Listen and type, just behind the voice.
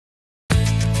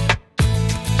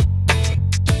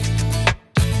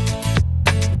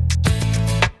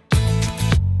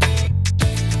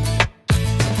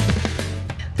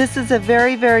This is a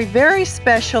very, very, very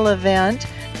special event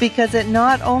because it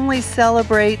not only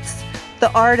celebrates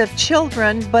the art of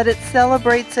children, but it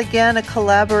celebrates again a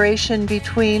collaboration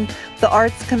between the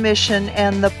Arts Commission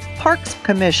and the Parks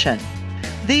Commission.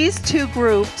 These two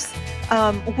groups,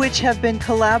 which have been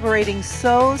collaborating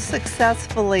so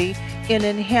successfully in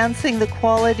enhancing the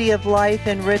quality of life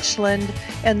in Richland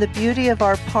and the beauty of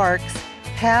our parks,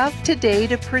 have today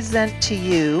to present to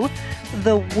you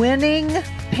the winning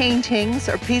paintings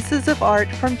or pieces of art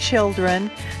from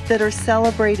children that are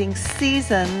celebrating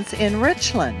seasons in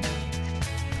Richland.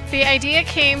 The idea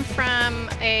came from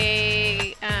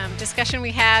a discussion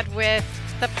we had with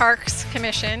the Parks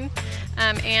Commission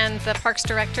and the Parks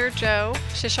Director, Joe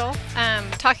Shishel,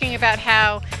 talking about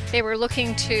how they were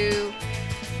looking to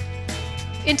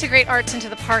integrate arts into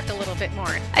the park a little bit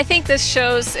more. I think this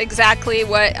shows exactly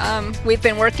what we've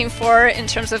been working for in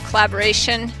terms of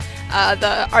collaboration.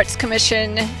 The Arts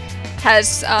Commission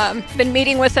has been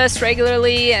meeting with us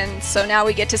regularly, and so now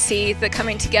we get to see the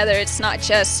coming together. It's not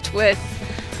just with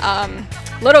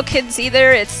little kids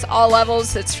either, it's all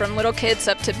levels. It's from little kids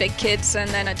up to big kids and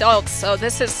then adults. So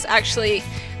this is actually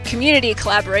community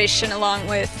collaboration along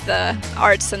with the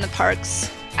arts and the parks.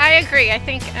 I agree. I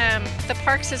think the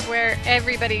parks is where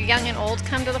everybody, young and old,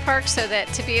 come to the park, so that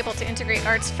to be able to integrate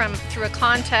arts through a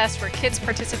contest where kids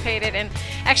participated, and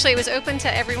actually it was open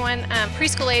to everyone,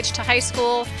 preschool age to high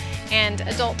school, and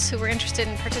adults who were interested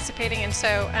in participating. And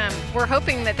so we're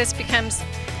hoping that this becomes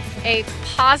a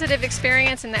positive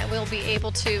experience and that we'll be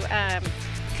able to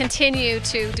continue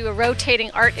to do a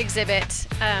rotating art exhibit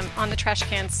on the trash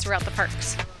cans throughout the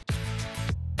parks.